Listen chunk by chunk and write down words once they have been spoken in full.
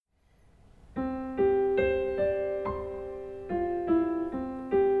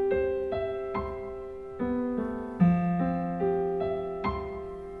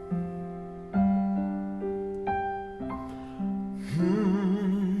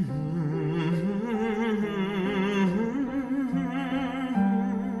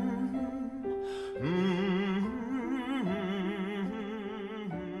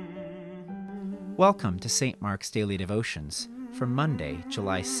Welcome to St. Mark's Daily Devotions for Monday,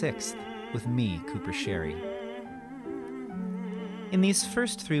 July 6th, with me, Cooper Sherry. In these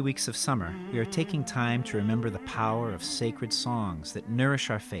first 3 weeks of summer, we are taking time to remember the power of sacred songs that nourish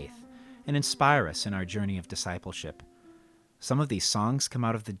our faith and inspire us in our journey of discipleship. Some of these songs come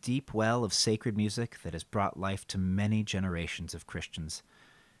out of the deep well of sacred music that has brought life to many generations of Christians,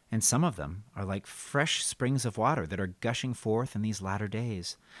 and some of them are like fresh springs of water that are gushing forth in these latter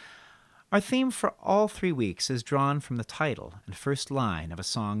days. Our theme for all 3 weeks is drawn from the title and first line of a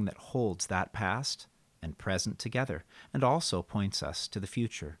song that holds that past and present together and also points us to the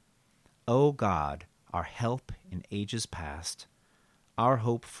future. O God, our help in ages past, our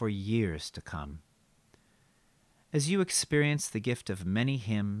hope for years to come. As you experience the gift of many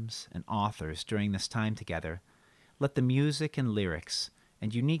hymns and authors during this time together, let the music and lyrics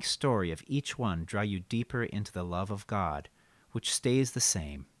and unique story of each one draw you deeper into the love of God, which stays the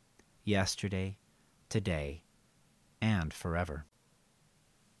same yesterday, today, and forever.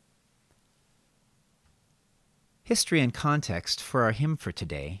 History and context for our hymn for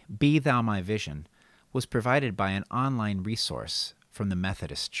today, Be Thou My Vision, was provided by an online resource from the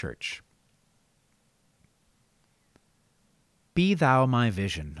Methodist Church. Be Thou my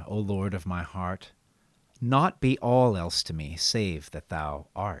vision, O Lord of my heart, naught be all else to me save that Thou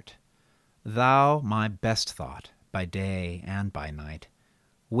art. Thou my best thought by day and by night,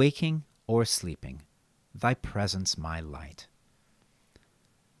 waking or sleeping, Thy presence my light.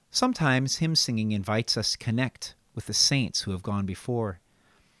 Sometimes hymn singing invites us to connect with the saints who have gone before.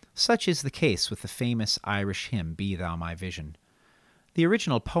 Such is the case with the famous Irish hymn, Be Thou My Vision. The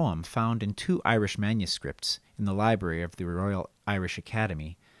original poem, found in 2 Irish manuscripts in the library of the Royal Irish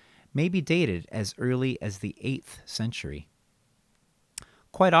Academy, may be dated as early as the 8th century.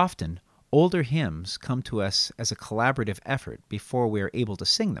 Quite often, older hymns come to us as a collaborative effort before we are able to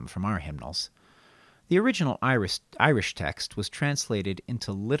sing them from our hymnals. The original Irish text was translated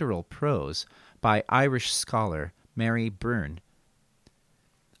into literal prose by Irish scholar Mary Byrne,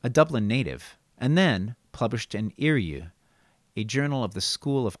 a Dublin native, and then published in Iriu, a journal of the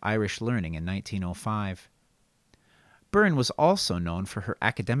School of Irish Learning in 1905. Byrne was also known for her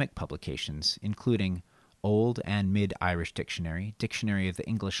academic publications, including Old and Mid-Irish Dictionary, Dictionary of the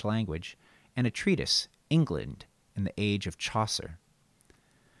English Language, and a treatise, England in the Age of Chaucer.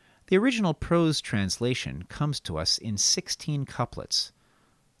 The original prose translation comes to us in 16 couplets.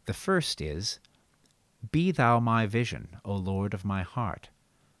 The first is, Be Thou my vision, O Lord of my heart.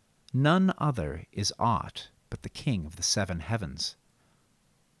 None other is aught but the King of the 7 heavens.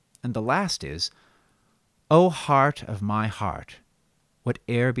 And the last is, O heart of my heart,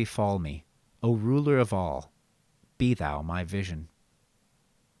 whate'er befall me, O ruler of all, be Thou my vision.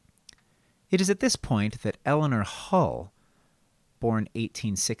 It is at this point that Eleanor Hull, born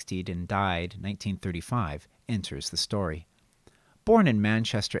 1860 and died 1935, enters the story. Born in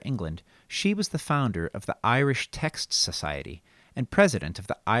Manchester, England, she was the founder of the Irish Text Society and president of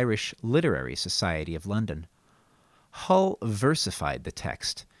the Irish Literary Society of London. Hull versified the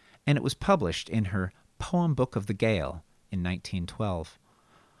text, and it was published in her Poem Book of the Gael in 1912.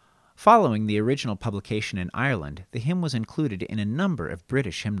 Following the original publication in Ireland, the hymn was included in a number of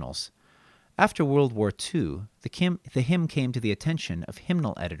British hymnals. After World War II, the hymn came to the attention of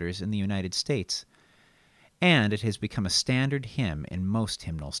hymnal editors in the United States, and it has become a standard hymn in most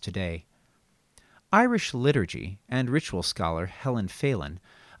hymnals today. Irish liturgy and ritual scholar Helen Phelan,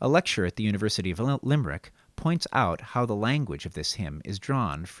 a lecturer at the University of Limerick, points out how the language of this hymn is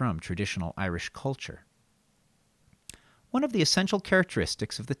drawn from traditional Irish culture. One of the essential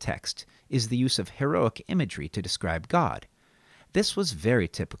characteristics of the text is the use of heroic imagery to describe God. This was very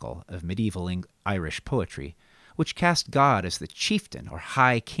typical of medieval Irish poetry, which cast God as the chieftain or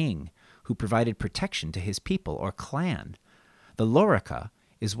high king who provided protection to his people or clan. The lorica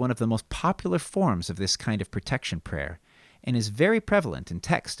is one of the most popular forms of this kind of protection prayer and is very prevalent in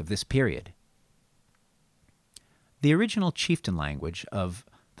text of this period. The original chieftain language of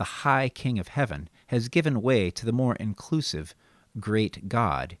the High King of Heaven has given way to the more inclusive Great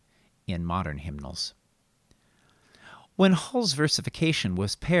God in modern hymnals. When Hull's versification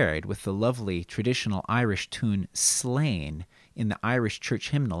was paired with the lovely traditional Irish tune Slain in the Irish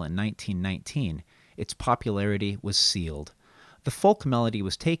Church Hymnal in 1919, its popularity was sealed. The folk melody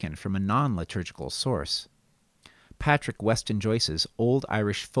was taken from a non-liturgical source. Patrick Weston Joyce's Old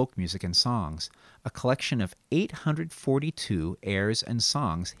Irish Folk Music and Songs, a collection of 842 airs and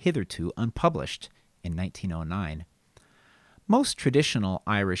songs hitherto unpublished in 1909. Most traditional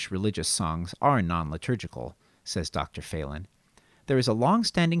Irish religious songs are non-liturgical, says Dr. Phelan. There is a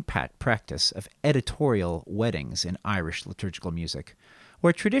long-standing practice of editorial weddings in Irish liturgical music,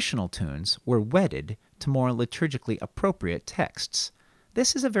 where traditional tunes were wedded to more liturgically appropriate texts.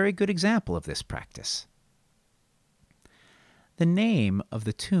 This is a very good example of this practice. The name of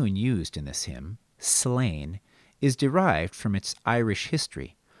the tune used in this hymn, Slane, is derived from its Irish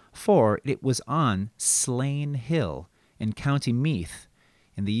history, for it was on Slane Hill in County Meath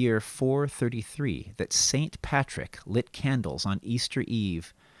in the year 433 that St. Patrick lit candles on Easter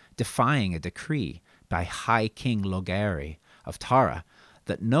Eve, defying a decree by High King Loeghaire of Tara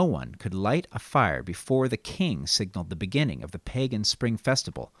that no one could light a fire before the king signaled the beginning of the pagan spring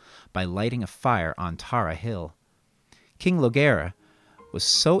festival by lighting a fire on Tara Hill. King Loeghaire was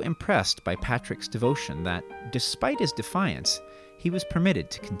so impressed by Patrick's devotion that, despite his defiance, he was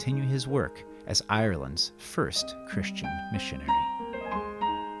permitted to continue his work as Ireland's first Christian missionary.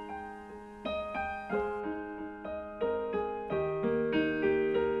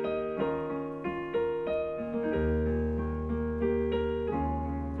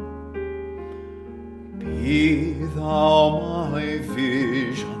 Be thou my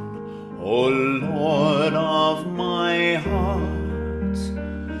vision, O Lord of my heart,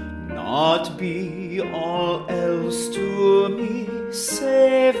 not be all else to me,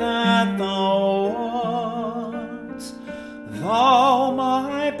 save that thou art. Thou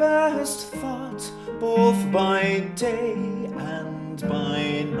my best thought, both by day and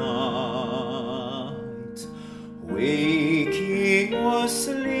by night, waking or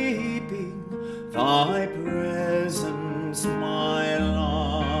sleeping, thy presence my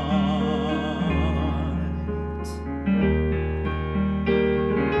light.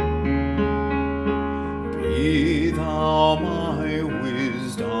 Be thou my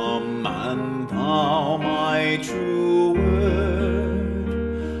wisdom and thou my true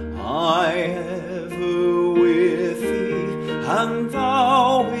word, I ever with thee and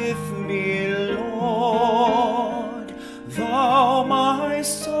thou with me, Lord. Thou my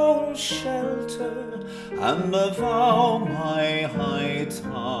soul shelter, and thou my high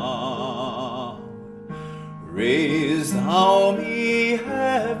tower. Raise thou me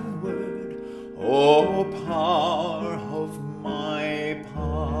heavenward, O power of my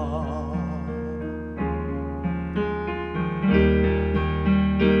power.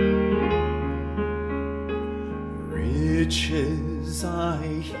 Riches I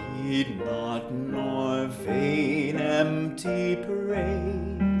heed not, nor vain empty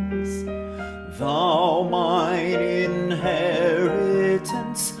praise. Thou mine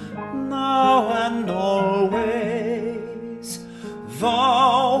inheritance, now and always.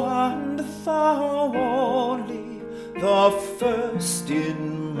 Thou and thou only, the first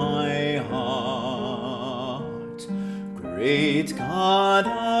in my heart. Great God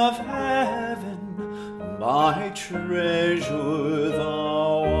of heaven, my treasure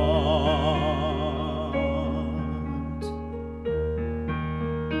thou art.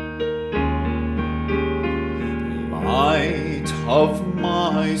 Light of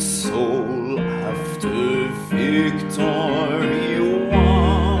my soul, after victory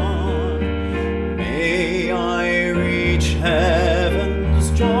won, may I reach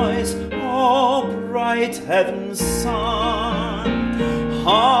heaven's joys, oh bright heaven's sun.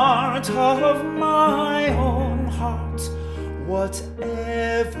 Heart of my own heart,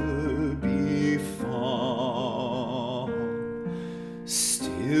 whatever befall,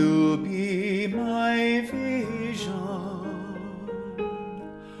 still be my vision,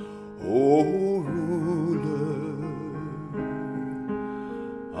 O ruler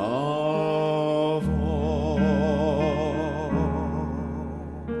of all.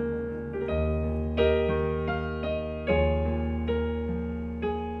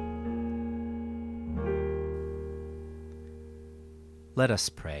 Let us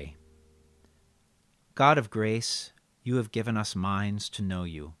pray. God of grace, you have given us minds to know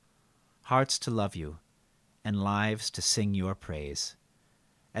you, hearts to love you, and lives to sing your praise.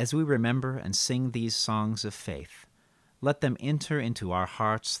 As we remember and sing these songs of faith, let them enter into our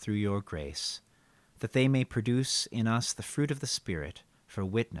hearts through your grace, that they may produce in us the fruit of the Spirit for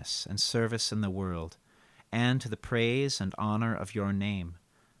witness and service in the world, and to the praise and honor of your name,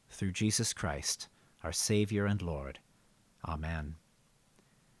 through Jesus Christ, our Savior and Lord. Amen.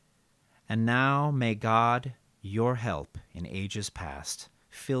 And now may God, your help in ages past,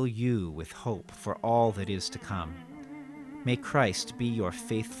 fill you with hope for all that is to come. May Christ be your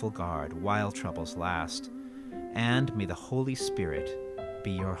faithful guard while troubles last, and may the Holy Spirit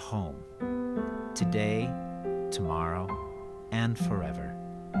be your home, today, tomorrow, and forever.